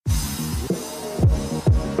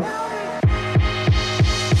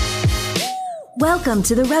Welcome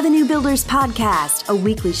to the Revenue Builders Podcast, a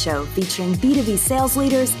weekly show featuring B2B sales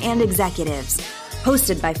leaders and executives.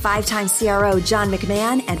 Hosted by five-time CRO John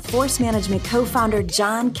McMahon and Force Management co-founder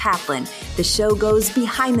John Kaplan, the show goes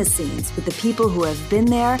behind the scenes with the people who have been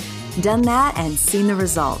there, done that, and seen the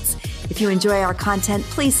results. If you enjoy our content,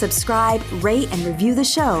 please subscribe, rate, and review the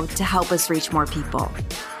show to help us reach more people.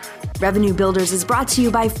 Revenue Builders is brought to you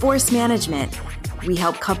by Force Management. We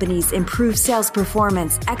help companies improve sales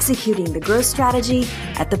performance, executing the growth strategy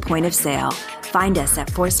at the point of sale. Find us at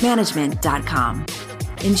forcemanagement.com.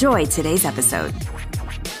 Enjoy today's episode.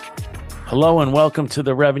 Hello and welcome to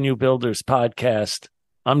the Revenue Builders Podcast.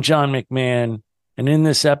 I'm John McMahon, and in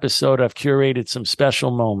this episode, I've curated some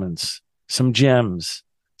special moments, some gems,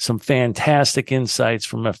 some fantastic insights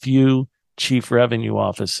from a few chief revenue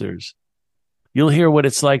officers. You'll hear what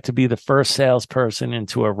it's like to be the first salesperson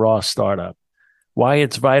into a raw startup, why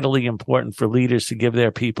it's vitally important for leaders to give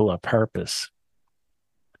their people a purpose,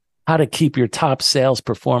 how to keep your top sales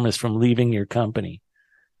performers from leaving your company,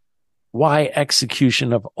 why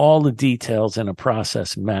execution of all the details in a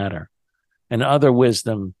process matter, and other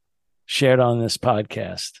wisdom shared on this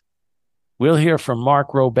podcast. We'll hear from Mark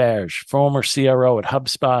Roberge, former CRO at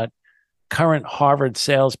HubSpot, current Harvard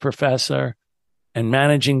sales professor, and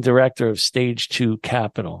managing director of Stage 2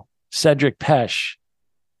 Capital, Cedric Pech,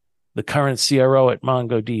 the current CRO at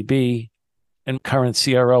MongoDB, and current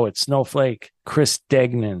CRO at Snowflake, Chris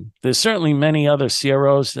Degnan. There's certainly many other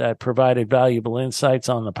CROs that provided valuable insights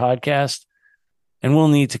on the podcast, and we'll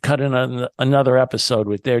need to cut in another episode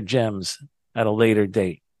with their gems at a later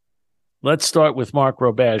date. Let's start with Mark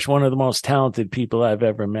Roberge, one of the most talented people I've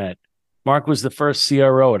ever met. Mark was the first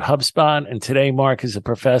CRO at HubSpot, and today Mark is a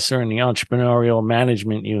professor in the entrepreneurial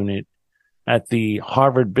management unit at the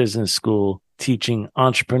Harvard Business School, teaching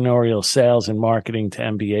entrepreneurial sales and marketing to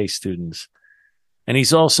MBA students. And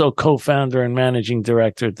he's also co-founder and managing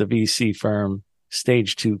director at the VC firm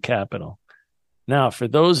Stage 2 Capital. Now, for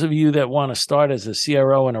those of you that want to start as a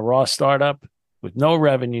CRO in a raw startup with no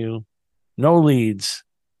revenue, no leads,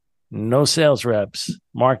 no sales reps,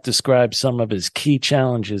 Mark describes some of his key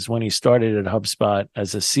challenges when he started at HubSpot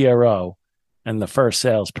as a CRO and the first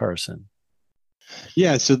salesperson.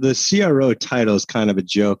 Yeah, so the CRO title is kind of a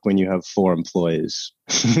joke when you have 4 employees.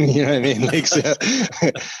 You know what I mean? Like, so,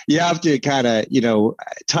 you have to kind of,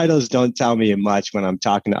 titles don't tell me much when I'm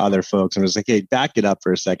talking to other folks. I'm just like, hey, back it up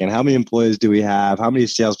for a second. How many employees do we have? How many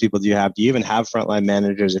salespeople do you have? Do you even have frontline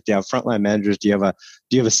managers? If you have frontline managers, do you have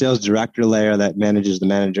a sales director layer that manages the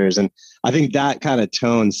managers? And I think that kind of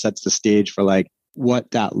tone sets the stage for like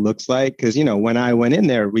what that looks like. Because, when I went in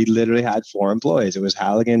there, we literally had 4 employees. It was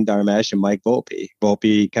Halligan, Dharmesh, and Mike Volpe.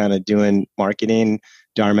 Volpe kind of doing marketing,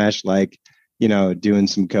 Dharmesh doing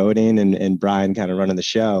some coding, and Brian kind of running the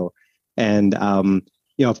show. And,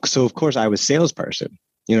 so of course I was salesperson.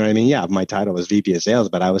 You know what I mean? Yeah, my title was VP of sales,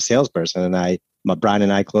 but I was salesperson, and Brian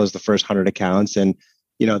and I closed the first 100 accounts. And,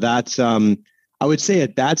 that's, I would say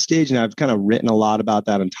at that stage, and I've kind of written a lot about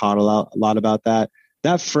that and taught a lot about that.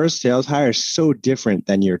 That first sales hire is so different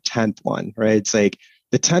than your 10th one, right? It's like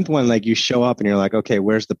the 10th one, like you show up and you're like, okay,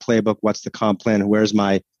 where's the playbook? What's the comp plan? Where's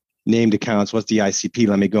my named accounts? What's the ICP?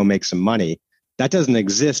 Let me go make some money. That doesn't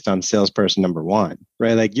exist on salesperson number 1,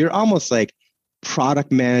 right? Like you're almost like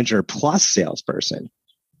product manager plus salesperson.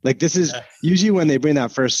 Like this is usually when they bring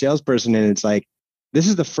that first salesperson in, it's like, this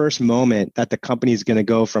is the first moment that the company is going to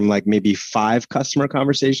go from like maybe 5 customer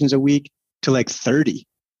conversations a week to like 30.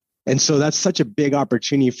 And so that's such a big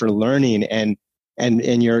opportunity for learning, and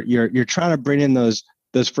you're trying to bring in those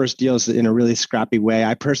first deals in a really scrappy way.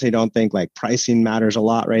 I personally don't think like pricing matters a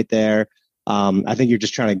lot right there. I think you're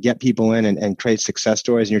just trying to get people in and create success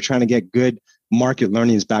stories, and you're trying to get good market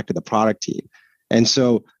learnings back to the product team. And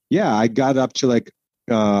so, yeah, I got up to like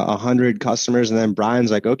 100 customers, and then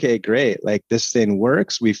Brian's like, okay, great. Like this thing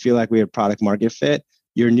works. We feel like we have product market fit.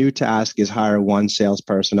 Your new task is hire 1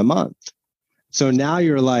 salesperson a month. So now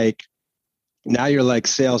you're like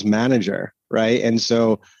sales manager, right?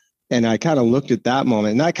 And I kind of looked at that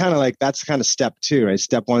moment, and I kind of like, that's kind of step 2, right?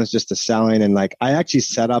 Step 1 is just the selling. And like, I actually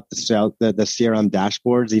set up the CRM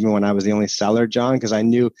dashboards, even when I was the only seller, John, because I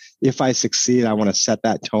knew if I succeed, I want to set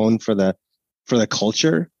that tone for the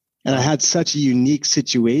culture. And I had such a unique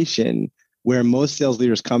situation where most sales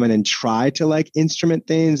leaders come in and try to like instrument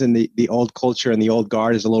things, and the old culture and the old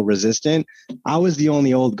guard is a little resistant. I was the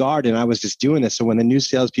only old guard, and I was just doing this. So when the new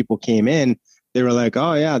salespeople came in, they were like,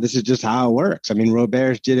 oh yeah, this is just how it works. I mean,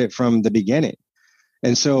 Roberge did it from the beginning.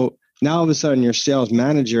 And so now all of a sudden you're sales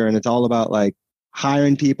manager, and it's all about like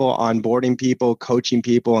hiring people, onboarding people, coaching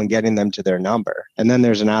people, and getting them to their number. And then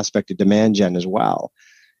there's an aspect of demand gen as well.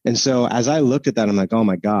 And so as I looked at that, I'm like, oh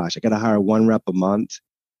my gosh, I got to hire one rep a month.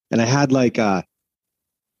 And I had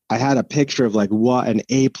a picture of like what an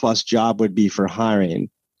A+ job would be for hiring,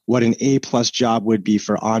 what an A+ job would be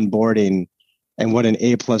for onboarding, and what an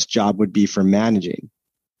A+ job would be for managing.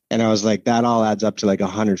 And I was like, that all adds up to like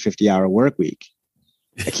 150-hour work week.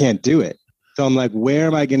 I can't do it. So I'm like, where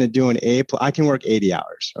am I going to do an A+? I can work 80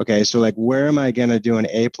 hours. Okay. So like, where am I going to do an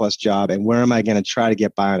A+ job, and where am I going to try to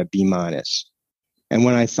get by on a B-? And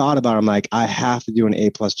when I thought about it, I'm like, I have to do an A+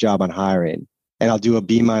 job on hiring, and I'll do a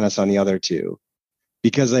B- on the other two.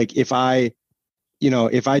 Because like, if I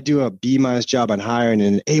do a B- job on hiring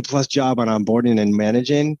and an A+ job on onboarding and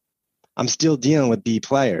managing, I'm still dealing with B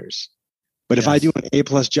players. But if I do an A+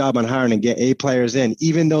 job on hiring and get A players in,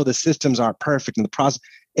 even though the systems aren't perfect in the process,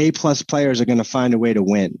 A+ players are going to find a way to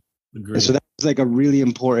win. Agreed. And so that was like a really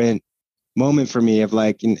important moment for me of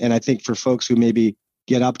like, and I think for folks who maybe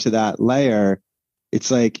get up to that layer,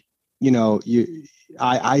 it's like,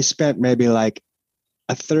 I spent maybe like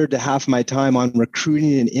a third to half my time on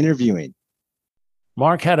recruiting and interviewing.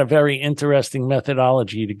 Mark had a very interesting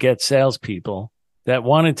methodology to get salespeople that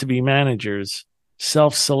wanted to be managers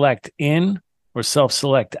self-select in or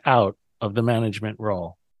self-select out of the management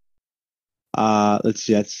role. Let's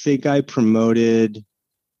see. I think I promoted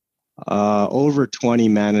over 20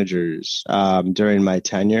 managers during my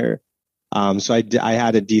tenure. So I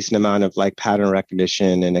had a decent amount of like pattern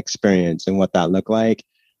recognition and experience and what that looked like.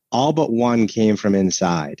 All but one came from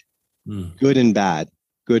inside. Good and bad,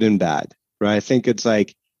 right? I think it's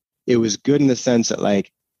like, it was good in the sense that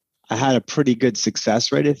like, I had a pretty good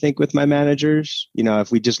success rate, I think, with my managers. If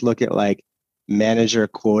we just look at like manager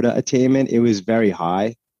quota attainment, it was very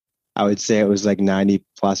high. I would say it was like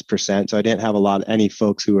 90+%. So I didn't have any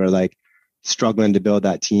folks who were like struggling to build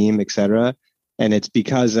that team, et cetera. And it's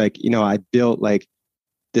because like, I built like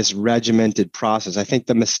this regimented process. I think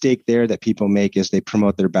the mistake there that people make is they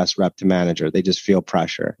promote their best rep to manager. They just feel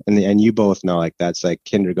pressure. And you both know like that's like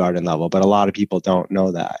kindergarten level, but a lot of people don't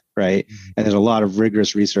know that, right? Mm-hmm. And there's a lot of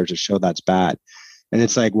rigorous research to show that's bad. And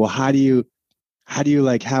it's like, well, how do you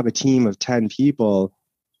like have a team of 10 people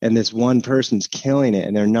and this one person's killing it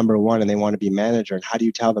and they're number one and they want to be manager? And how do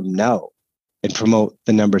you tell them no and promote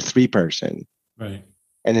the number 3 person? Right.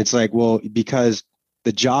 And it's like, well, because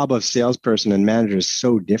the job of salesperson and manager is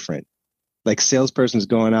so different. Like salesperson's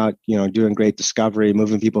going out, doing great discovery,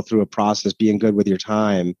 moving people through a process, being good with your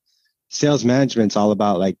time. Sales management's all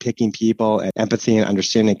about like picking people and empathy and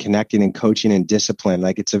understanding, connecting and coaching and discipline.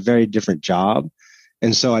 Like it's a very different job.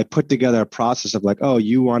 And so I put together a process of like, oh,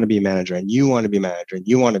 you want to be manager and you want to be manager and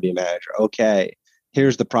you want to be manager. Okay,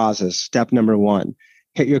 here's the process. Step number 1,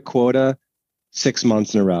 hit your quota 6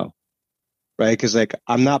 months in a row. Right? Because like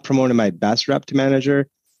I'm not promoting my best rep to manager,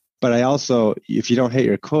 but I also, if you don't hit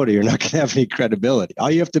your quota, you're not going to have any credibility.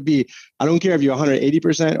 All you have to be, I don't care if you're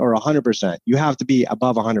 180% or 100%, you have to be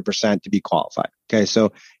above 100% to be qualified. Okay.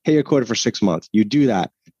 So hit your quota for 6 months. You do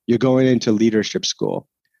that. You're going into leadership school.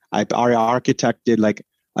 I architected like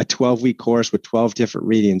a 12-week course with 12 different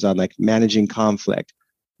readings on like managing conflict,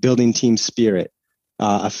 building team spirit,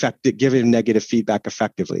 giving negative feedback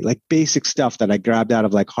effectively, like basic stuff that I grabbed out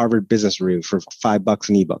of like Harvard Business Review for $5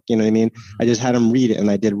 an ebook. You know what I mean? Mm-hmm. I just had them read it and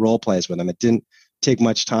I did role plays with them. It didn't take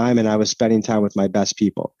much time and I was spending time with my best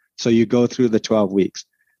people. So you go through the 12 weeks.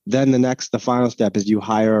 Then the final step is you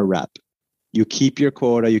hire a rep. You keep your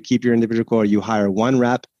quota, you keep your individual quota, you hire one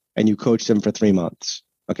rep and you coach them for 3 months.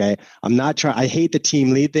 Okay. I hate the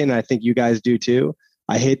team lead thing. And I think you guys do too.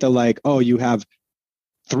 I hate the like, oh, you have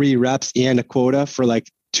 3 reps and a quota for like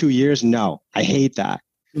 2 years. No, I hate that.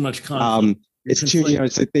 Too much conflict. It's too,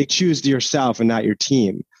 it's like they choose yourself and not your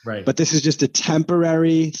team. Right. But this is just a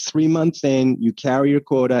temporary 3-month thing. You carry your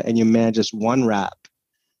quota and you manage just 1 rep.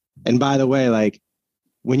 And by the way, like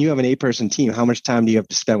when you have an 8-person team, how much time do you have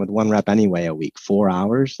to spend with 1 rep anyway a week? 4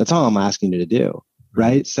 hours? That's all I'm asking you to do.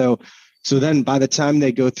 Right. So then by the time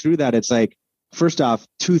they go through that, it's like, first off,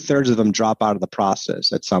 2/3 of them drop out of the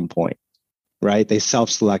process at some point. Right? They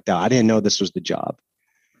self-select out. I didn't know this was the job.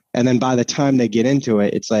 And then by the time they get into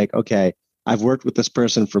it, it's like, okay, I've worked with this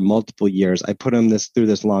person for multiple years. I put them through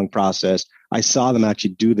this long process. I saw them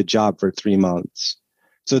actually do the job for 3 months.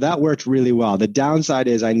 So that worked really well. The downside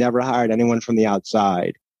is I never hired anyone from the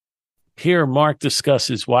outside. Here, Mark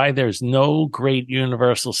discusses why there's no great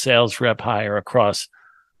universal sales rep hire across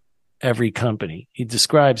every company. He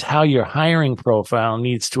describes how your hiring profile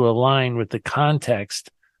needs to align with the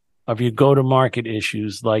context of your go-to-market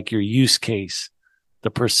issues like your use case,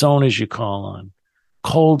 the personas you call on,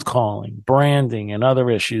 cold calling, branding, and other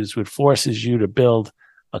issues, which forces you to build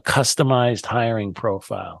a customized hiring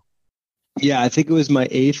profile. Yeah, I think it was my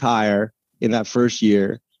 8th hire in that first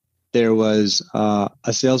year. there was a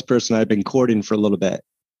salesperson I'd been courting for a little bit.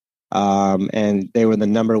 And they were the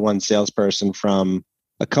number one salesperson from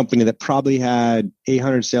a company that probably had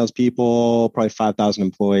 800 salespeople, probably 5,000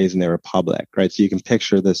 employees, and they were public, right? So you can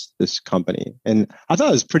picture this company. And I thought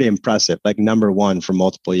it was pretty impressive, like number one for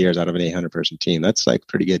multiple years out of an 800 person team. That's like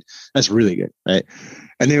pretty good. That's really good, right?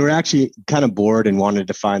 And they were actually kind of bored and wanted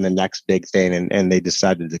to find the next big thing, and they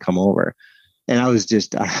decided to come over. And I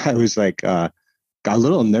was like, got a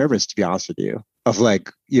little nervous, to be honest with you, of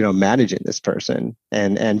like, managing this person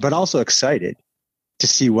but also excited to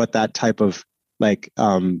see what that type of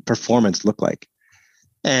performance looked like.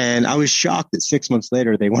 And I was shocked that 6 months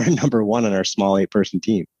later, they weren't number one on our small 8-person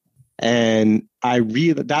team. And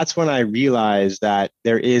that's when I realized that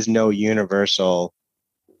there is no universal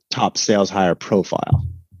top sales hire profile,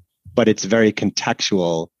 but it's very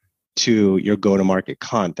contextual to your go-to-market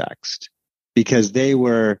context, because they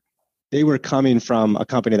were coming from a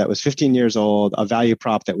company that was 15 years old, a value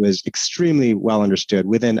prop that was extremely well understood.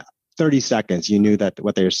 Within 30 seconds, you knew that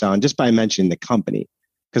what they were selling just by mentioning the company,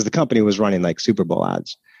 because the company was running like Super Bowl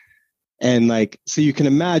ads. And so you can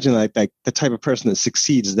imagine like the type of person that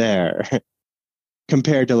succeeds there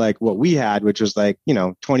compared to like what we had, which was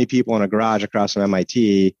 20 people in a garage across from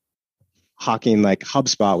MIT hawking like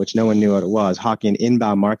HubSpot, which no one knew what it was, hawking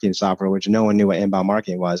inbound marketing software, which no one knew what inbound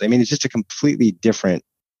marketing was. I mean, it's just a completely different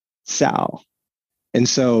sell. And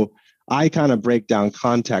so I kind of break down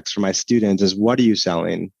context for my students as what are you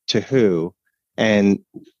selling to who, and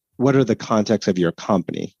what are the context of your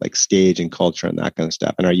company, like stage and culture and that kind of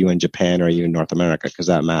stuff. And are you in Japan or are you in North America? Because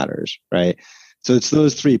that matters, right? So it's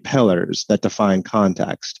those three pillars that define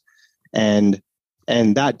context. And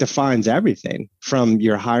that defines everything from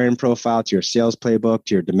your hiring profile to your sales playbook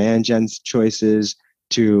to your demand gen choices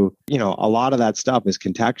to, a lot of that stuff is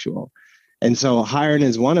contextual. And so hiring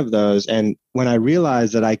is one of those. And when I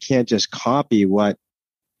realized that I can't just copy what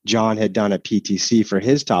John had done at PTC for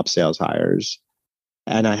his top sales hires,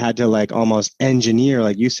 and I had to almost engineer,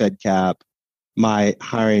 like you said, Cap, my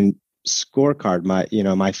hiring scorecard,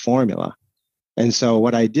 my formula. And so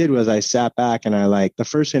what I did was I sat back and the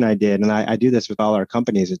first thing I did, and I do this with all our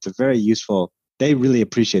companies, it's a very useful, they really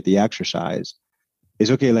appreciate the exercise, is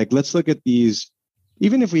okay, let's look at these,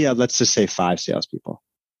 even if we have, let's just say 5 salespeople.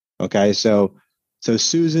 Okay, so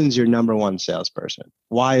Susan's your number one salesperson.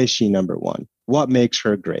 Why is she number one? What makes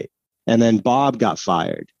her great? And then Bob got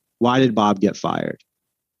fired. Why did Bob get fired?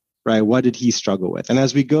 Right? What did he struggle with? And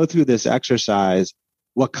as we go through this exercise,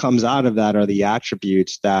 what comes out of that are the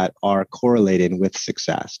attributes that are correlated with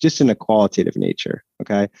success, just in a qualitative nature.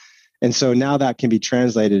 Okay. And so now that can be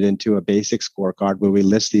translated into a basic scorecard where we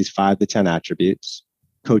list these 5 to 10 attributes: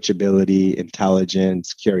 coachability,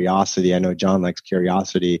 intelligence, curiosity. I know John likes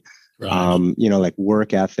curiosity, right. Like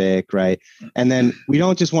work ethic, right? And then we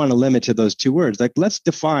don't just want to limit to those 2 words. Let's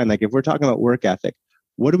define, if we're talking about work ethic,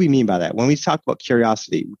 what do we mean by that? When we talk about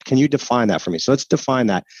curiosity, can you define that for me? So let's define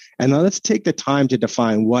that. And then let's take the time to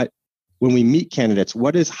define when we meet candidates,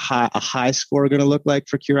 what is a high score going to look like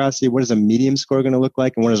for curiosity? What is a medium score going to look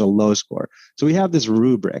like? And what is a low score? So we have this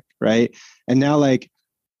rubric, right? And now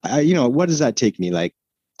what does that take me?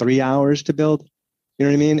 3 hours to build? You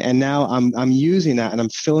know what I mean? And now I'm using that and I'm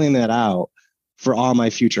filling that out for all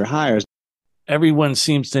my future hires. Everyone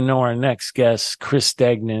seems to know our next guest, Chris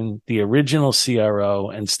Degnan, the original CRO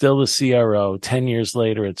and still the CRO 10 years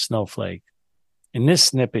later at Snowflake. In this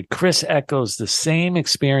snippet, Chris echoes the same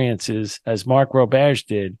experiences as Mark Roberge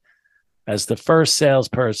did as the first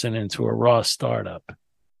salesperson into a raw startup.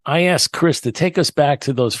 I asked Chris to take us back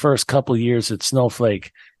to those first couple of years at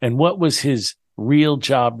Snowflake and what was his real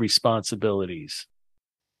job responsibilities.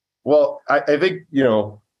 Well, I think,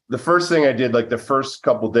 the first thing I did, the first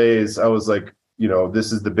couple of days, I was like,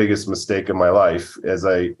 this is the biggest mistake of my life as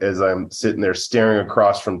I'm sitting there staring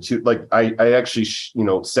across from I actually,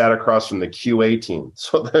 sat across from the QA team.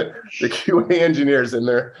 So the QA engineers, and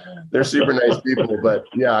they're super nice people, but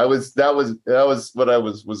yeah, that was what I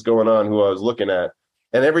was going on, who I was looking at.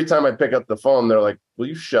 And every time I pick up the phone, they're like, will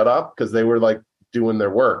you shut up? Because they were doing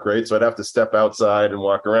their work. Right. So I'd have to step outside and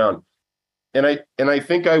walk around. And I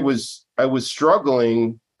think I was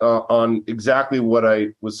struggling on exactly what I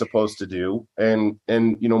was supposed to do. And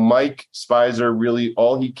Mike Spicer, really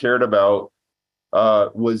all he cared about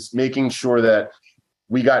was making sure that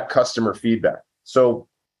we got customer feedback. So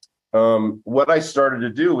what I started to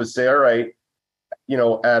do was say, all right,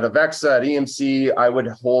 at Avexa, at EMC, I would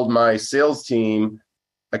hold my sales team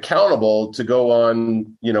accountable to go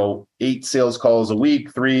on, 8 sales calls a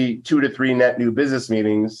week, 2 to 3 net new business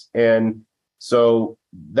meetings. And so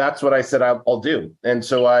that's what I said I'll do. And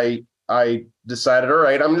so I decided, all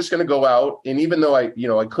right, I'm just going to go out. And even though I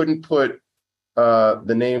couldn't put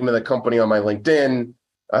the name of the company on my LinkedIn,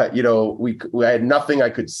 I had nothing I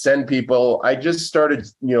could send people. I just started,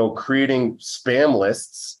 creating spam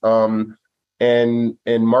lists and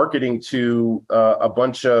marketing to a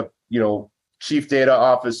bunch of, chief data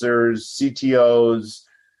officers, CTOs,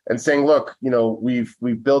 and saying, look,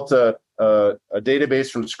 we've built a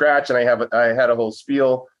database from scratch, and I had a whole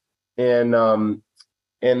spiel, and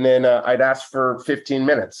then I'd ask for 15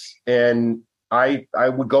 minutes, and I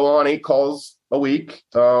would go on 8 calls a week,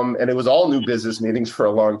 and it was all new business meetings for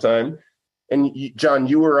a long time. And John,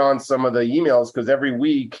 you were on some of the emails, because every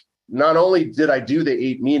week, not only did I do the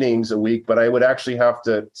 8 meetings a week, but I would actually have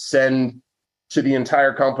to send to the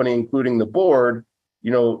entire company, including the board,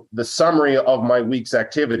 the summary of my week's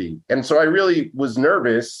activity. And so I really was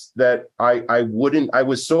nervous that I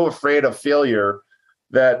was so afraid of failure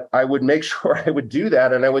that I would make sure I would do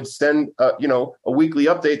that. And I would send, a weekly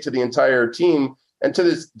update to the entire team. And to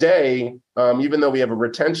this day, even though we have a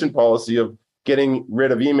retention policy of getting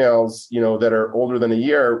rid of emails, that are older than a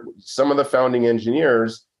year, some of the founding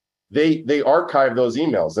engineers, they archive those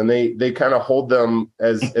emails, and they kind of hold them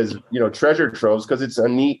as treasure troves, because it's a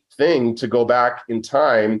neat thing to go back in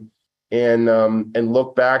time and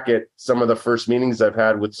look back at some of the first meetings I've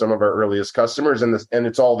had with some of our earliest customers, and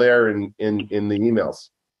it's all there in the emails.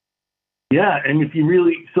 Yeah, and if we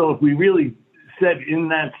really said in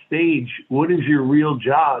that stage, what is your real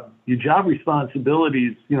job? Your job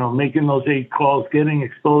responsibilities, making those 8 calls, getting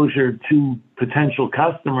exposure to potential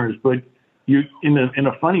customers, but you, in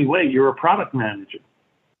a funny way, you're a product manager.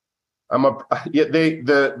 The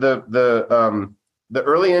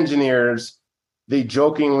early engineers, they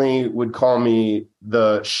jokingly would call me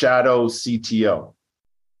the shadow CTO.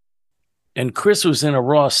 And Chris was in a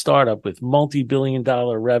raw startup with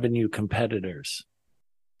multi-billion-dollar revenue competitors.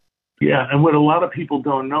 Yeah, and what a lot of people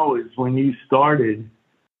don't know is when you started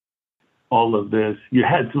all of this, you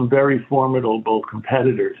had some very formidable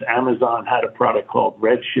competitors. Amazon had a product called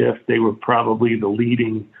Redshift. They were probably the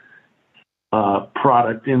leading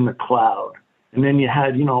product in the cloud. And then you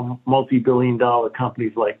had, multi-billion-dollar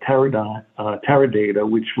companies like Teradata,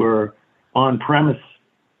 which were on-premise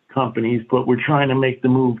companies, but were trying to make the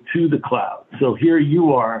move to the cloud. So here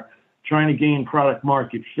you are trying to gain product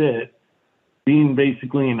market fit, being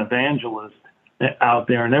basically an evangelist out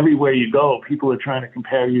there. And everywhere you go, people are trying to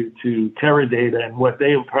compare you to Teradata and what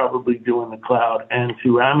they will probably do in the cloud, and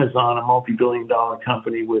to Amazon, a multi-billion-dollar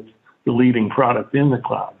company with the leading product in the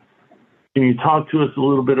cloud. Can you talk to us a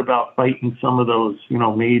little bit about fighting some of those,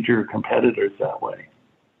 major competitors that way?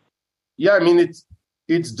 Yeah, I mean,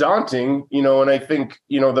 it's daunting, and I think,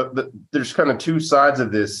 there's kind of 2 sides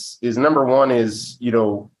of this. Is number one is,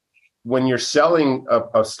 when you're selling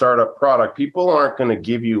a startup product, people aren't going to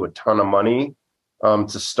give you a ton of money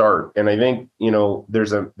to start. And I think,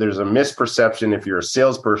 there's a misperception if you're a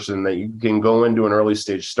salesperson that you can go into an early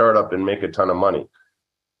stage startup and make a ton of money.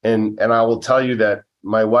 And I will tell you that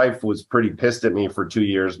my wife was pretty pissed at me for 2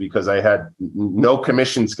 years because I had no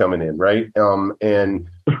commissions coming in, right?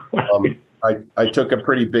 I took a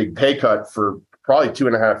pretty big pay cut for probably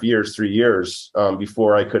 2.5 years, 3 years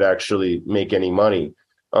before I could actually make any money,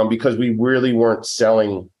 because we really weren't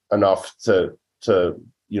selling enough to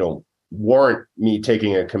warrant me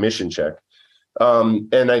taking a commission check.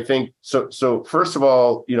 And I think so first of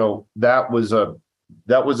all, that was a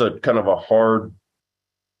kind of a hard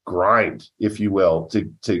grind, if you will,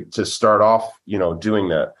 to start off, doing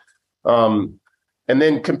that. And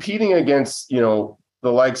then competing against,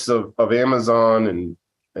 the likes of Amazon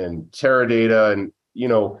and Teradata, and,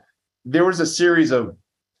 there was a series of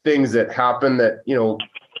things that happened that,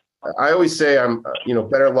 I always say I'm,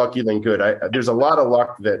 better lucky than good. There's a lot of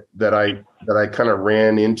luck that I kind of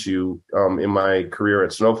ran into in my career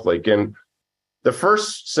at Snowflake. And the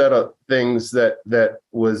first set of things that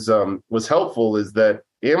was helpful is that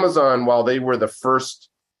Amazon, while they were the first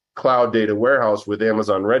cloud data warehouse with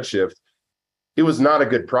Amazon Redshift, it was not a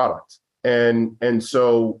good product. And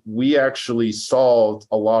so we actually solved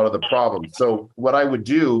a lot of the problems. So what I would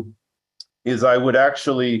do is I would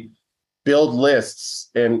actually build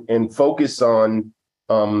lists and focus on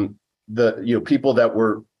the people that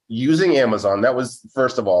were using Amazon. That was,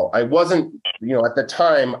 first of all, I wasn't, at the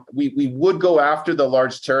time, we would go after the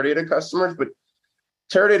large Teradata customers, but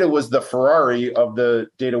Teradata was the Ferrari of the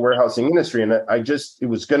data warehousing industry. And it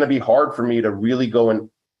was going to be hard for me to really go and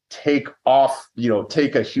take a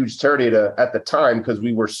huge Teradata at the time, because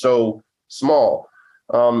we were so small.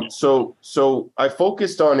 So I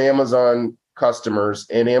focused on Amazon customers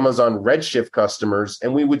and Amazon Redshift customers,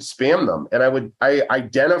 and we would spam them. And I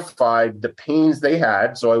identified the pains they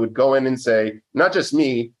had. So I would go in and say, not just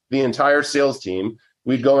me, the entire sales team,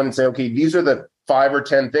 we'd go in and say, okay, these are the 5 or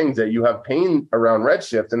 10 things that you have pain around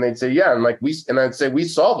Redshift. And they'd say, yeah. And I'd say, we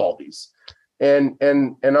solve all these. And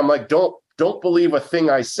I'm like, don't believe a thing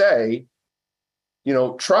I say,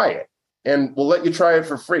 try it. And we'll let you try it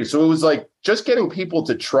for free. So it was like just getting people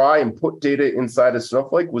to try and put data inside of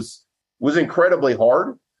Snowflake was incredibly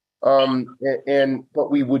hard.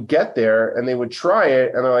 But we would get there and they would try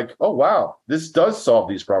it and they're like, oh, wow, this does solve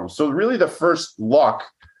these problems. So really the first luck,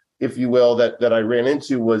 if you will, that I ran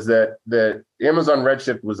into was that Amazon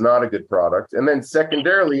Redshift was not a good product. And then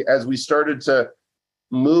secondarily, as we started to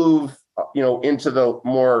move, into the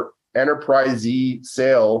more enterprise-y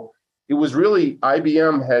sale, it was really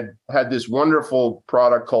IBM had this wonderful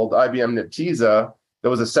product called IBM Netezza that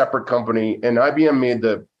was a separate company. And IBM made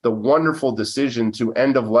the wonderful decision to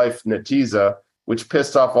end of life Netezza, which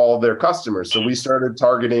pissed off all of their customers. So we started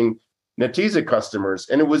targeting Netezza customers.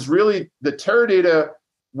 And it was really the Teradata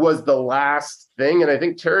was the last thing. And I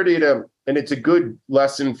think Teradata, and it's a good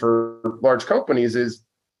lesson for large companies, is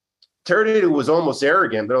Teradata was almost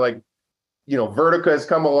arrogant. They're like, Vertica has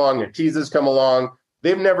come along, Netezza's come along.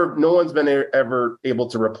 No one's been ever able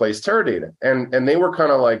to replace Teradata. And they were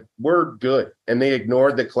kind of like, we're good. And they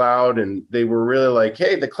ignored the cloud. And they were really like,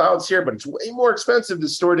 hey, the cloud's here, but it's way more expensive to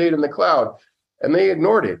store data in the cloud. And they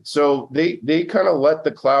ignored it. So they kind of let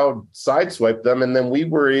the cloud sideswipe them. And then we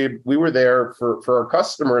were there for our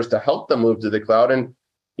customers to help them move to the cloud. And,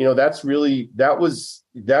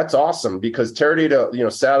 that's awesome because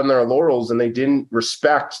Teradata, sat on their laurels and they didn't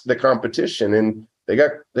respect the competition. And they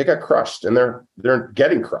got crushed, and they're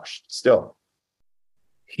getting crushed still.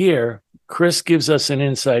 Here, Chris gives us an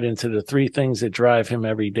insight into the 3 things that drive him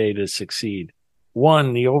every day to succeed.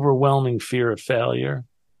 1, the overwhelming fear of failure.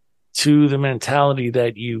 2, the mentality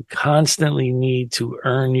that you constantly need to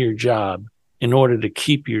earn your job in order to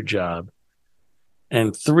keep your job.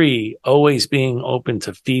 And 3, always being open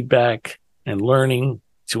to feedback and learning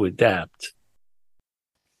to adapt.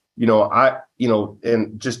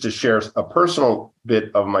 And just to share a personal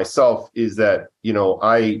bit of myself is that,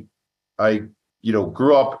 I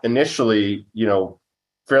grew up initially,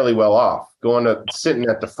 fairly well off, sitting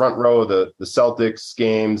at the front row of the Celtics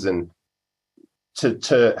games and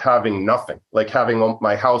to having nothing, like having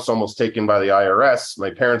my house almost taken by the IRS,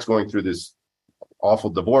 my parents going through this awful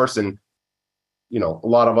divorce and, a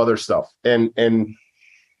lot of other stuff. And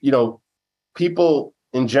people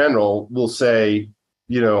in general will say,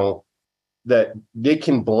 that they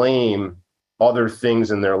can blame other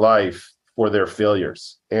things in their life for their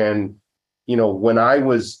failures. And, when I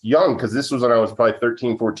was young, because this was when I was probably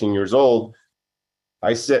 13, 14 years old,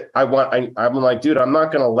 I said, I'm like, dude, I'm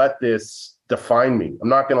not going to let this define me. I'm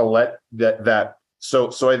not going to let that.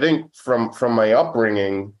 So I think from my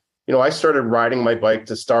upbringing, I started riding my bike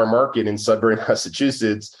to Star Market in Sudbury,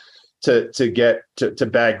 Massachusetts, to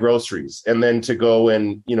bag groceries, and then to go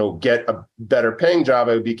and, get a better paying job.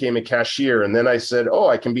 I became a cashier. And then I said, oh,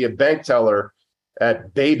 I can be a bank teller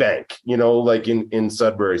at Bay Bank, like in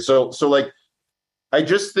Sudbury. So like, I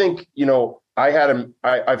just think,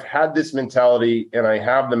 I've had this mentality, and I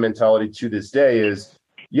have the mentality to this day is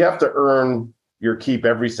you have to earn your keep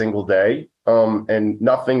every single day. And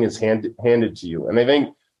nothing is handed to you. And I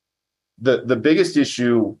think the biggest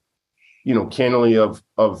issue, candidly, of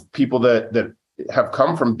people that have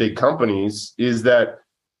come from big companies is that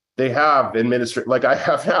they have like I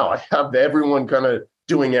have now. I have everyone kind of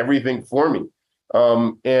doing everything for me.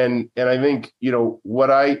 And I think,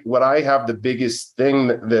 what I have the biggest thing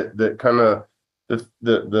that kind of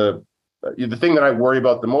the thing that I worry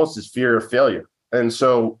about the most is fear of failure. And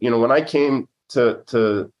so, when I came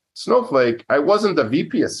to Snowflake, I wasn't the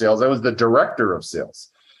VP of sales. I was the director of sales.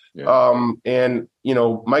 Yeah. And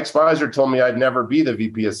Mike Spicer told me I'd never be the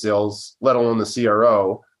VP of sales, let alone the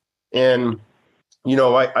CRO. And,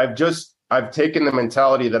 I've taken the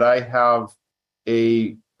mentality that I have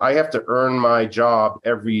to earn my job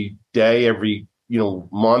every day, every,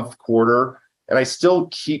 month, quarter. And I still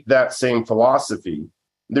keep that same philosophy.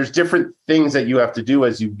 There's different things that you have to do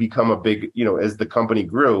as you become a big, as the company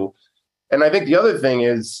grew. And I think the other thing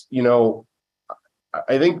is,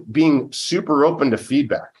 I think being super open to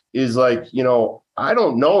feedback is like, I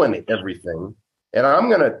don't know everything. And I'm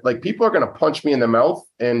going to people are going to punch me in the mouth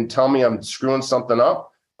and tell me I'm screwing something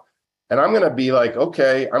up. And I'm going to be like,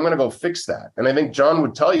 okay, I'm going to go fix that. And I think John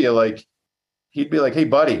would tell you, he'd be like, hey,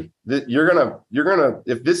 buddy, you're going to,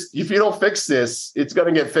 if you don't fix this, it's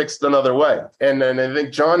going to get fixed another way. And then I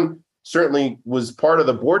think John certainly was part of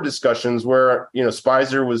the board discussions where,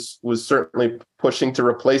 Spicer was certainly pushing to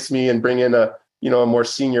replace me and bring in a more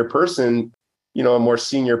senior person,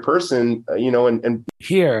 and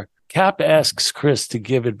here, Cap asks Chris to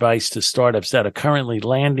give advice to startups that are currently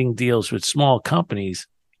landing deals with small companies,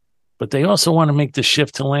 but they also want to make the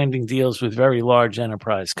shift to landing deals with very large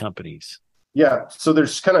enterprise companies. Yeah. So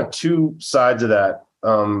there's kind of two sides of that.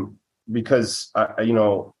 Because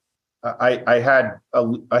I had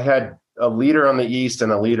a leader on the East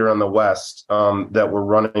and a leader on the West, that were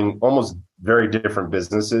running almost very different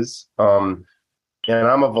businesses. And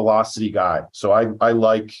I'm a velocity guy. So I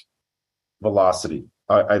like velocity.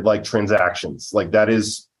 I like transactions. Like, that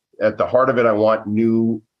is at the heart of it. I want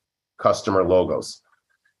new customer logos.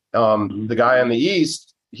 The guy on the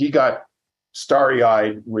East, he got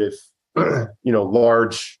starry-eyed with,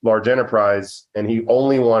 large enterprise, and he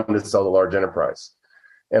only wanted to sell the large enterprise.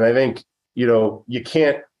 And I think, you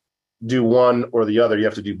can't do one or the other. You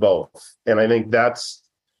have to do both. And I think that's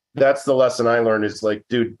the lesson I learned is like,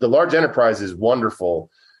 dude, the large enterprise is wonderful,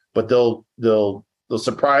 but they'll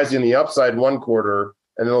surprise you in the upside one quarter,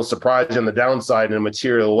 and then they'll surprise you on the downside in a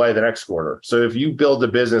material way the next quarter. So if you build a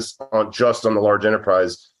business on the large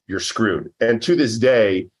enterprise, you're screwed. And to this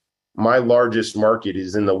day, my largest market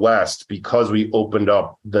is in the West because we opened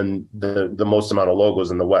up the most amount of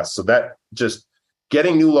logos in the West. So that just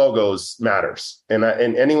getting new logos matters. And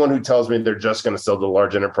anyone who tells me they're just going to sell the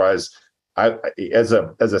large enterprise, as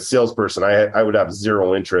a salesperson, I would have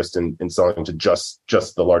zero interest in selling to just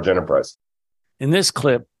the large enterprise. In this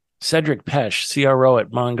clip, Cedric Pesch, CRO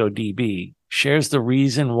at MongoDB, shares the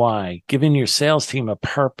reason why giving your sales team a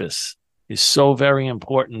purpose is so very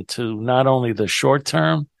important to not only the short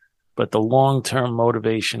term, but the long-term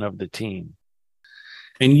motivation of the team.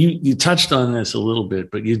 And you touched on this a little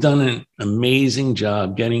bit, but you've done an amazing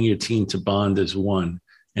job getting your team to bond as one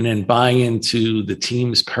and then buy into the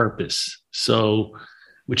team's purpose. So,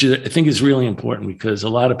 which I think is really important, because a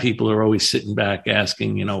lot of people are always sitting back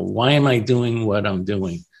asking, why am I doing what I'm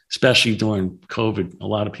doing? Especially during COVID, a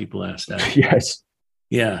lot of people ask that. Yes.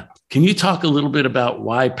 Yeah. Can you talk a little bit about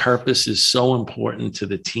why purpose is so important to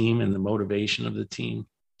the team and the motivation of the team?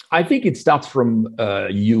 I think it starts from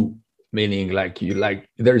you, meaning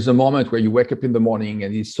there's a moment where you wake up in the morning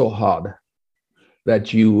and it's so hard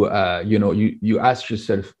that you ask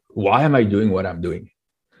yourself, why am I doing what I'm doing?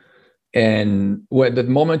 And when the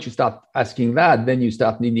moment you start asking that, then you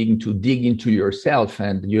start needing to dig into yourself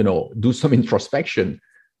and, do some introspection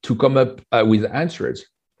to come up with answers,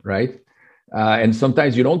 right? And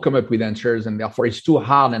sometimes you don't come up with answers, and therefore it's too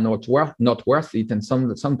hard and not worth it. And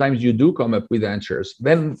sometimes you do come up with answers.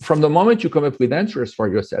 Then from the moment you come up with answers for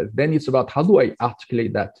yourself, then it's about, how do I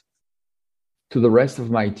articulate that to the rest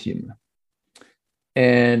of my team?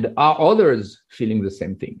 And are others feeling the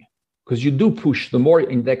same thing? Because you do push, the more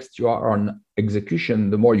indexed you are on execution,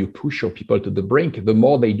 the more you push your people to the brink, the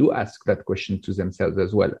more they do ask that question to themselves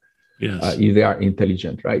as well. Yes. If they are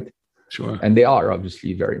intelligent, right? Sure. And they are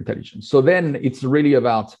obviously very intelligent. So then it's really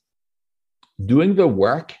about doing the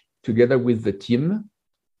work together with the team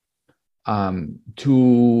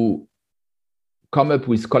to come up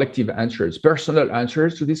with collective answers, personal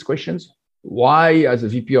answers to these questions. Why, as a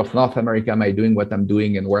VP of North America, am I doing what I'm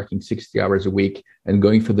doing and working 60 hours a week and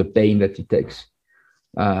going through the pain that it takes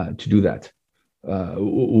to do that?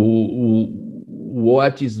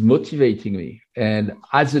 What is motivating me? And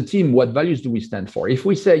as a team, what values do we stand for? If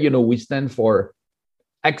we say, we stand for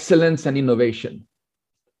excellence and innovation,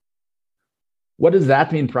 what does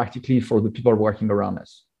that mean practically for the people working around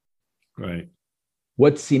us? Right.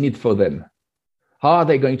 What's in it for them? How are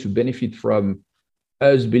they going to benefit from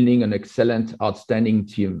us building an excellent, outstanding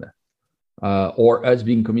team, or us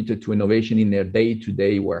being committed to innovation in their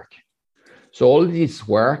day-to-day work? So all this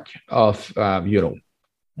work of,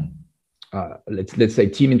 let's say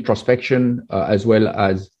team introspection, as well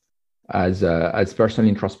as personal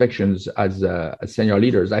introspections as senior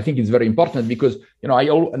leaders, I think it's very important, because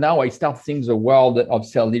I start seeing the world of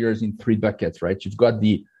sales leaders in three buckets, right? You've got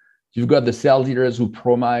the sales leaders who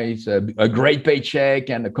promise a great paycheck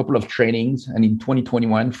and a couple of trainings, and in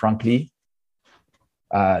 2021, frankly,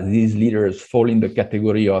 these leaders fall in the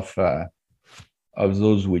category of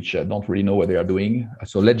those which don't really know what they are doing.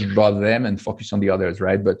 So let's drop them and focus on the others,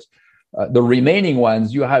 right? But the remaining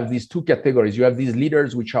ones, you have these two categories. You have these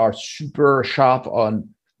leaders which are super sharp on,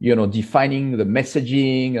 defining the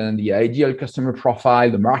messaging and the ideal customer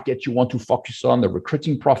profile, the market you want to focus on, the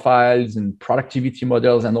recruiting profiles and productivity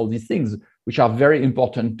models and all these things, which are very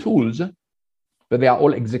important tools, but they are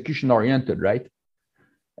all execution oriented, right?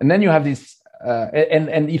 And then you have these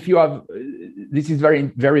and if you have, this is very,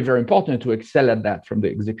 very, very important to excel at that from the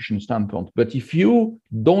execution standpoint. But if you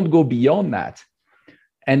don't go beyond that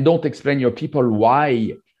and don't explain your people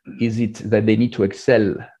why is it that they need to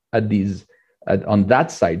excel at these, on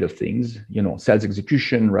that side of things, sales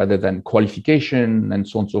execution rather than qualification and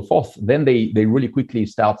so on and so forth, then they really quickly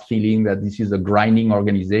start feeling that this is a grinding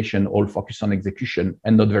organization, all focused on execution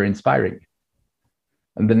and not very inspiring.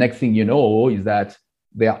 And the next thing you know is that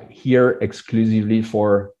they are here exclusively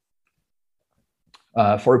for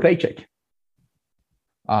a paycheck,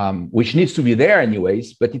 which needs to be there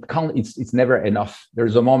anyways, but it can't. It's never enough.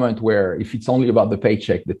 There's a moment where if it's only about the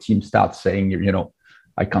paycheck, the team starts saying,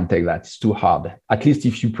 I can't take that. It's too hard. At least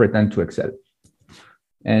if you pretend to excel.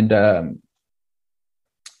 And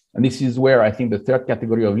this is where I think the third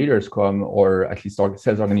category of leaders come, or at least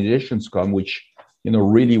sales organizations come, which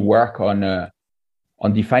really work on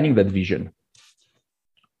defining that vision.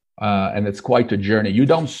 And it's quite a journey. You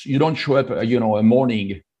don't show up, a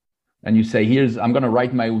morning and you say, I'm going to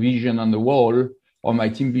write my vision on the wall or my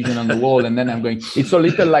team vision on the wall. And then I'm going, it's a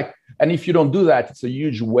little like, and if you don't do that, it's a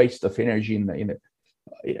huge waste of energy in it.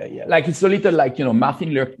 Like, it's a little like,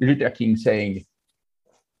 Martin Luther King saying,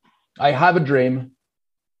 I have a dream.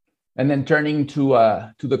 And then turning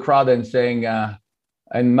to the crowd and saying,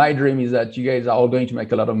 and my dream is that you guys are all going to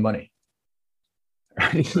make a lot of money.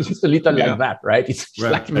 It's just a little like that, right? It's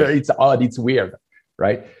right. It's odd, it's weird,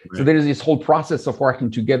 right? So there is this whole process of working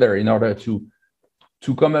together in order to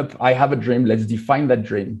come up. I have a dream. Let's define that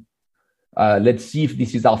dream. Let's see if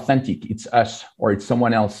this is authentic. It's us or it's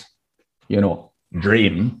someone else,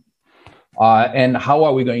 dream. And how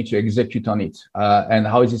are we going to execute on it? And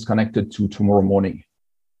how is this connected to tomorrow morning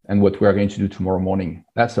and what we're going to do tomorrow morning?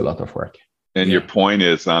 That's a lot of work. And your point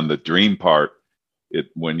is on the dream part.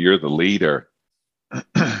 When you're the leader,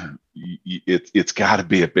 it's got to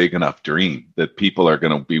be a big enough dream that people are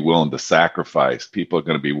going to be willing to sacrifice. People are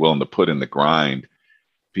going to be willing to put in the grind.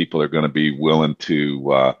 People are going to be willing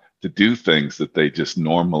to do things that they just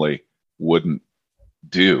normally wouldn't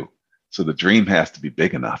do. So the dream has to be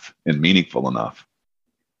big enough and meaningful enough.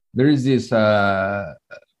 There is this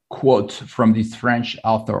quote from this French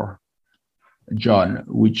author, John,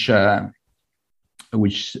 which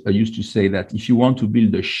used to say that if you want to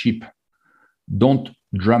build a ship, don't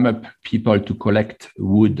drum up people to collect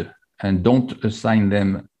wood and don't assign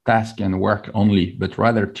them task and work only, but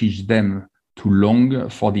rather teach them to long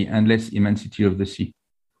for the endless immensity of the sea.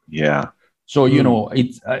 Yeah. So,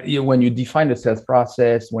 it's when you define the sales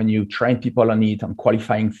process, when you train people on it, on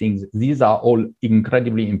qualifying things, these are all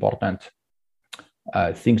incredibly important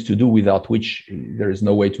things to do, without which there is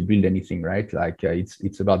no way to build anything, right? Like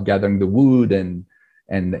it's about gathering the wood and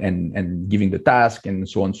giving the task and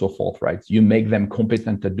so on and so forth, right? You make them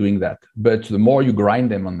competent at doing that. But the more you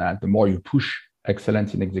grind them on that, the more you push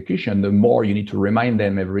excellence in execution, the more you need to remind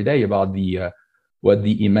them every day about what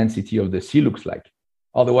the immensity of the sea looks like.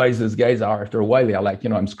 Otherwise, those guys are, after a while, they are like,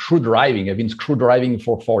 I'm screw driving. I've been screw driving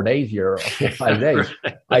for 4 days here, or 4 or 5 days.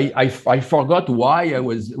 I forgot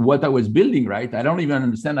what I was building, right? I don't even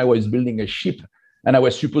understand. I was building a ship and I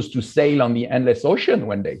was supposed to sail on the endless ocean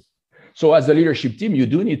one day. So as a leadership team, you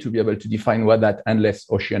do need to be able to define what that endless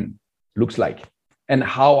ocean looks like and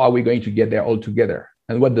how are we going to get there all together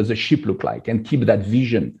and what does a ship look like, and keep that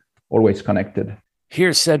vision always connected.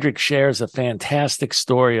 Here, Cedric shares a fantastic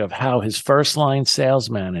story of how his first-line sales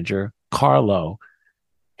manager, Carlo,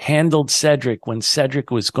 handled Cedric when Cedric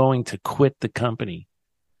was going to quit the company.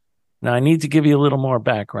 Now, I need to give you a little more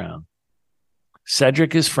background.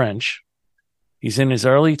 Cedric is French. He's in his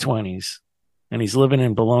early 20s. And he's living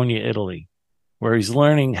in Bologna, Italy, where he's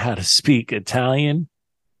learning how to speak Italian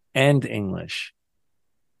and English.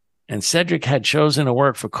 And Cedric had chosen to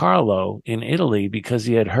work for Carlo in Italy because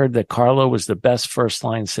he had heard that Carlo was the best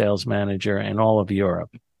first-line sales manager in all of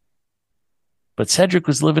Europe. But Cedric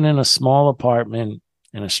was living in a small apartment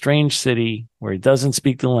in a strange city where he doesn't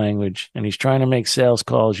speak the language, and he's trying to make sales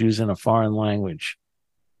calls using a foreign language.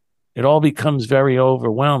 It all becomes very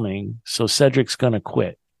overwhelming, so Cedric's going to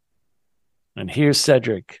quit. And here's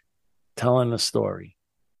Cedric telling the story.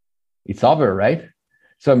 It's over, right?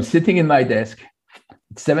 So I'm sitting in my desk.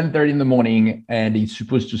 It's 7:30 in the morning, and he's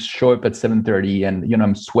supposed to show up at 7:30, and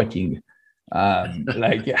I'm sweating.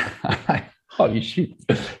 Holy shit!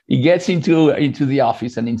 He gets into the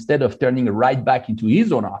office, and instead of turning right back into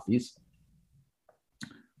his own office,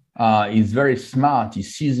 he's very smart. He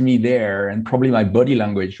sees me there, and probably my body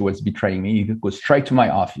language was betraying me. He goes straight to my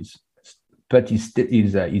office. But he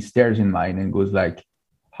stares in mine and goes like,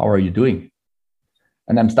 how are you doing?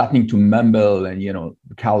 And I'm starting to mumble, and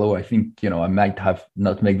Carlo, I think I might have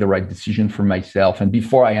not made the right decision for myself. And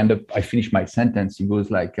before I finish my sentence, he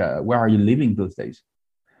goes like, "Where are you living those days?"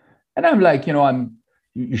 And I'm like,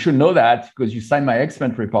 you should know that because you signed my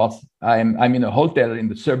expense reports. I'm in a hotel in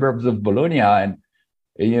the suburbs of Bologna, and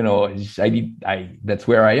that's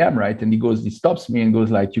where I am, right? And he stops me and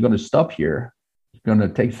goes like, "You're going to stop here. You're going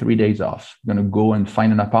to take 3 days off. You're going to go and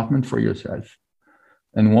find an apartment for yourself.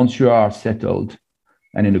 And once you are settled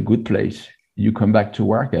and in a good place, you come back to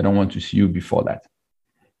work. I don't want to see you before that."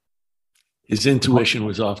 His intuition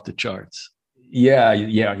was off the charts. Yeah,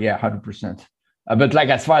 100%. But like,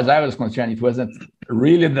 as far as I was concerned, it wasn't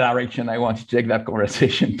really the direction I wanted to take that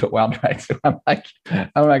conversation toward, right? So I'm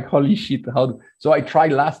like, holy shit. So I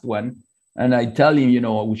tried last one, and I tell him,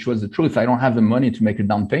 which was the truth. I don't have the money to make a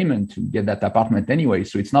down payment to get that apartment anyway.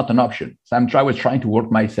 So it's not an option. So I was trying to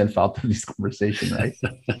work myself out of this conversation, right?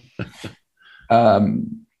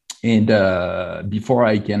 And before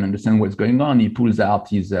I can understand what's going on, he pulls out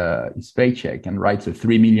his paycheck and writes a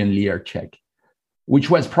 3 million lira check, which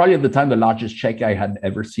was probably at the time the largest check I had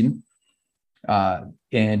ever seen.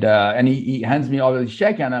 And he hands me all this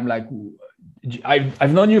check, and I'm like,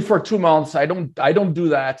 I've known you for 2 months. I don't do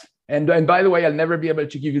that. And by the way, I'll never be able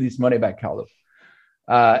to give you this money back, Carlo.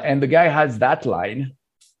 And the guy has that line,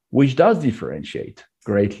 which does differentiate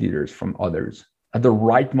great leaders from others. At the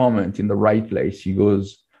right moment, in the right place, he goes,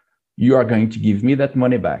 "You are going to give me that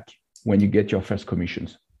money back when you get your first commissions."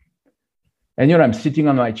 And I'm sitting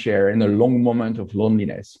on my chair in a long moment of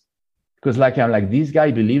loneliness, because I'm like, this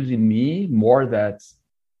guy believes in me more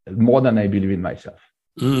than I believe in myself.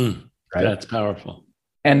 Right? That's powerful.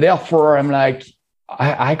 And therefore, I'm like,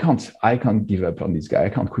 I can't give up on this guy.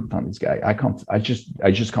 I can't quit on this guy. I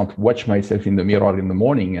just can't watch myself in the mirror in the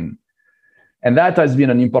morning. And that has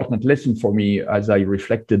been an important lesson for me as I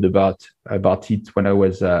reflected about it when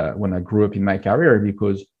I grew up in my career,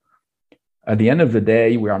 because at the end of the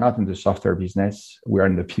day, we are not in the software business. We are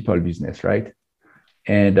in the people business, right?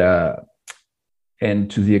 And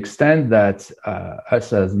to the extent that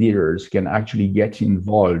us as leaders can actually get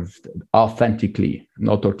involved authentically,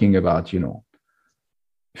 not talking about,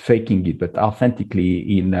 faking it, but authentically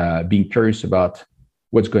in being curious about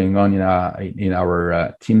what's going on in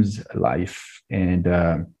our team's life, and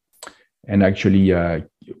actually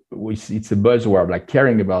it's a buzzword, like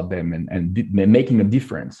caring about them and making a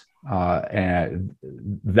difference. And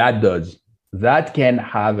that can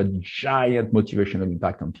have a giant motivational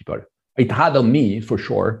impact on people. It had on me for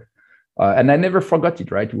sure, and I never forgot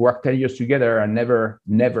it. Right, we worked 10 years together, and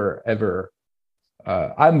never ever.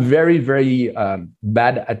 I'm very, very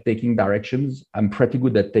bad at taking directions. I'm pretty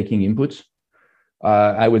good at taking inputs.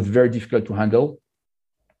 I was very difficult to handle.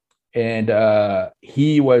 And he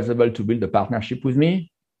was able to build a partnership with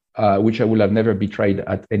me, which I would have never betrayed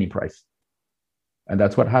at any price. And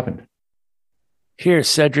that's what happened. Here,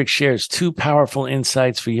 Cedric shares 2 powerful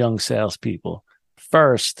insights for young salespeople.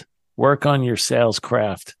 First, work on your sales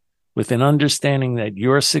craft with an understanding that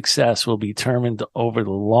your success will be determined over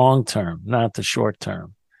the long term, not the short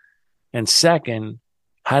term. And second,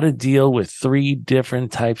 how to deal with 3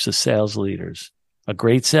 different types of sales leaders: a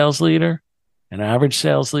great sales leader, an average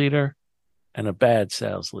sales leader, and a bad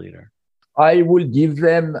sales leader. I will give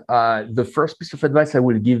them, the first piece of advice I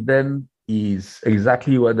will give them is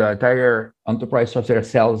exactly what the entire enterprise software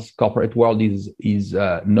sales corporate world is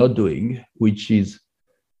not doing, which is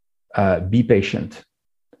be patient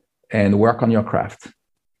and work on your craft,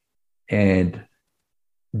 and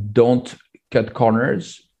don't cut corners,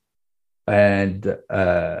 and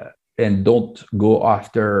don't go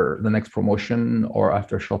after the next promotion or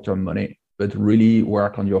after short-term money, but really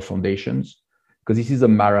work on your foundations, because this is a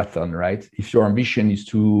marathon, right? If your ambition is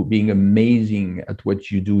to being amazing at what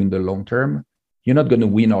you do in the long term, you're not going to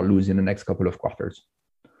win or lose in the next couple of quarters.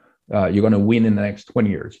 You're going to win in the next 20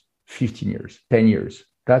 years, 15 years, 10 years.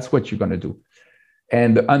 That's what you're going to do.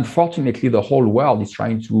 And unfortunately, the whole world is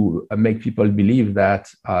trying to make people believe that,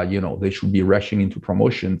 they should be rushing into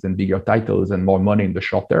promotions and bigger titles and more money in the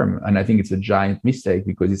short term. And I think it's a giant mistake,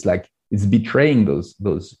 because it's betraying those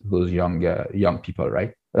young people,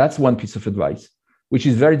 right? That's one piece of advice, which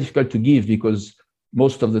is very difficult to give, because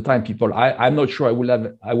most of the time people, I'm not sure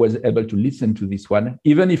I was able to listen to this one,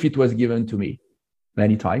 even if it was given to me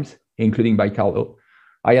many times, including by Carlo.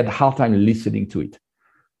 I had a hard time listening to it.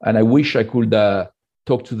 And I wish I could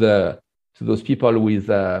talk to those people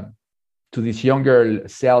to these younger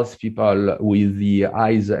salespeople with the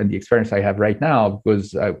eyes and the experience I have right now,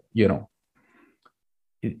 because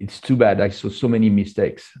it's too bad. I saw so many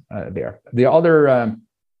mistakes there. The other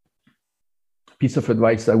piece of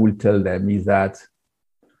advice I will tell them is that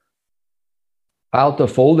out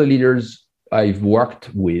of all the leaders I've worked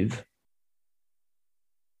with,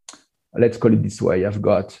 let's call it this way, I've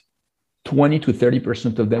got 20 to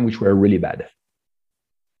 30% of them which were really bad.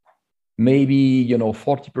 Maybe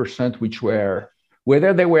 40% which were,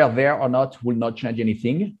 whether they were there or not, will not change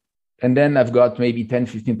anything. And then I've got maybe 10,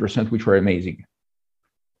 15% which were amazing.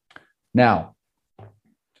 Now,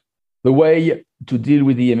 the way to deal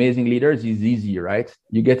with the amazing leaders is easy, right?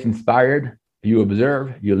 You get inspired, you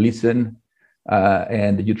observe, you listen,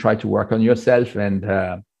 and you try to work on yourself,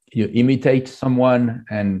 and you imitate someone,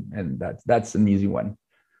 and that's an easy one.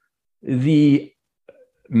 The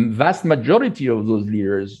vast majority of those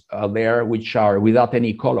leaders are there which are without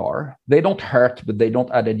any color. They don't hurt, but they don't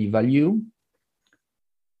add any value.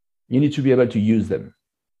 You need to be able to use them.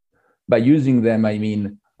 By using them, I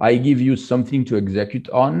mean, I give you something to execute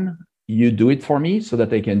on. You do it for me so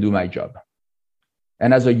that I can do my job.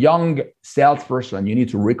 And as a young salesperson, you need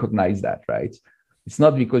to recognize that, right? It's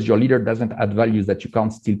not because your leader doesn't add values that you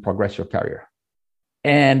can't still progress your career.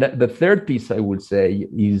 And the third piece I would say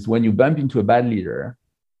is when you bump into a bad leader,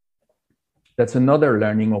 that's another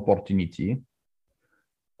learning opportunity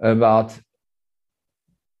about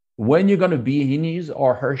when you're going to be in his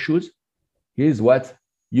or her shoes. Here's what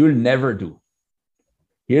you'll never do.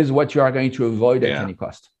 Here's what you are going to avoid at any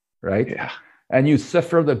cost, right? Yeah. And you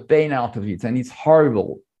suffer the pain out of it, and it's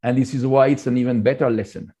horrible. And this is why it's an even better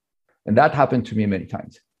lesson. And that happened to me many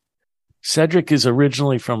times. Cedric is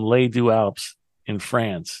originally from Les Deux Alpes in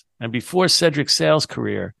France. And before Cedric's sales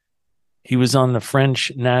career, he was on the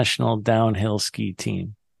French national downhill ski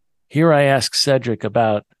team. Here I ask Cedric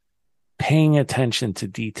about paying attention to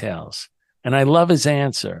details. And I love his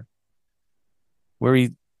answer, where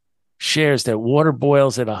he shares that water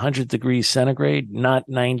boils at 100 degrees centigrade, not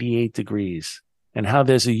 98 degrees, and how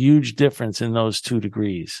there's a huge difference in those 2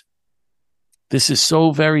 degrees. This is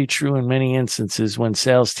so very true in many instances when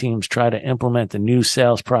sales teams try to implement a new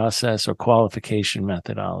sales process or qualification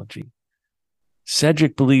methodology.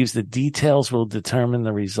 Cedric believes the details will determine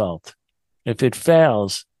the result. If it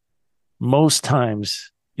fails, most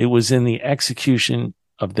times it was in the execution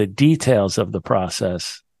of the details of the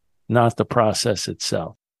process, not the process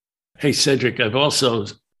itself. Hey, Cedric, I've also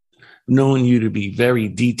known you to be very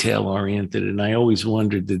detail-oriented, and I always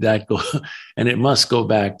wondered, did that go, and it must go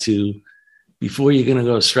back to, before you're going to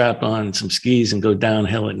go strap on some skis and go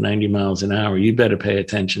downhill at 90 miles an hour, you better pay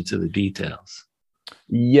attention to the details.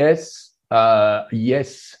 Yes,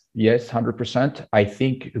 100%. I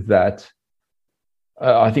think there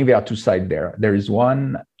are two sides there. There is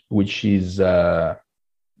one, which is there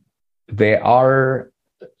are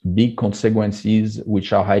big consequences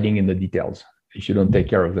which are hiding in the details if you don't take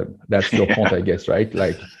care of them. That's your point, I guess, right?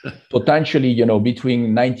 Like potentially,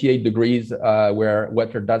 between 98 degrees where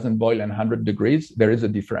water doesn't boil and 100 degrees, there is a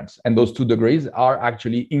difference. And those 2 degrees are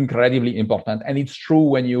actually incredibly important. And it's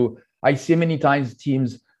true I see many times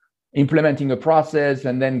teams implementing a process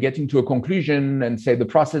and then getting to a conclusion and say the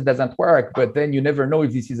process doesn't work, but then you never know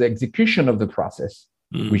if this is execution of the process,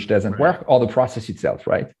 which doesn't work, or the process itself,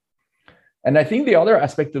 right? And I think the other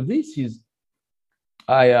aspect of this is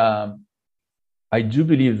I do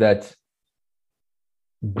believe that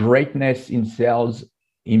greatness in sales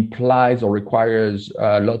implies or requires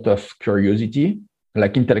a lot of curiosity,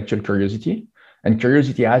 like intellectual curiosity, and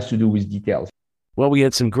curiosity has to do with details. Well, we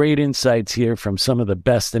had some great insights here from some of the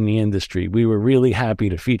best in the industry. We were really happy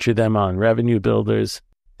to feature them on Revenue Builders.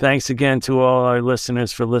 Thanks again to all our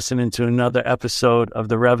listeners for listening to another episode of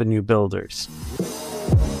the Revenue Builders.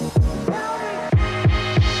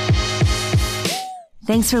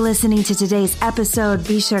 Thanks for listening to today's episode.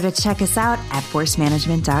 Be sure to check us out at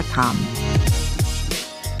forcemanagement.com.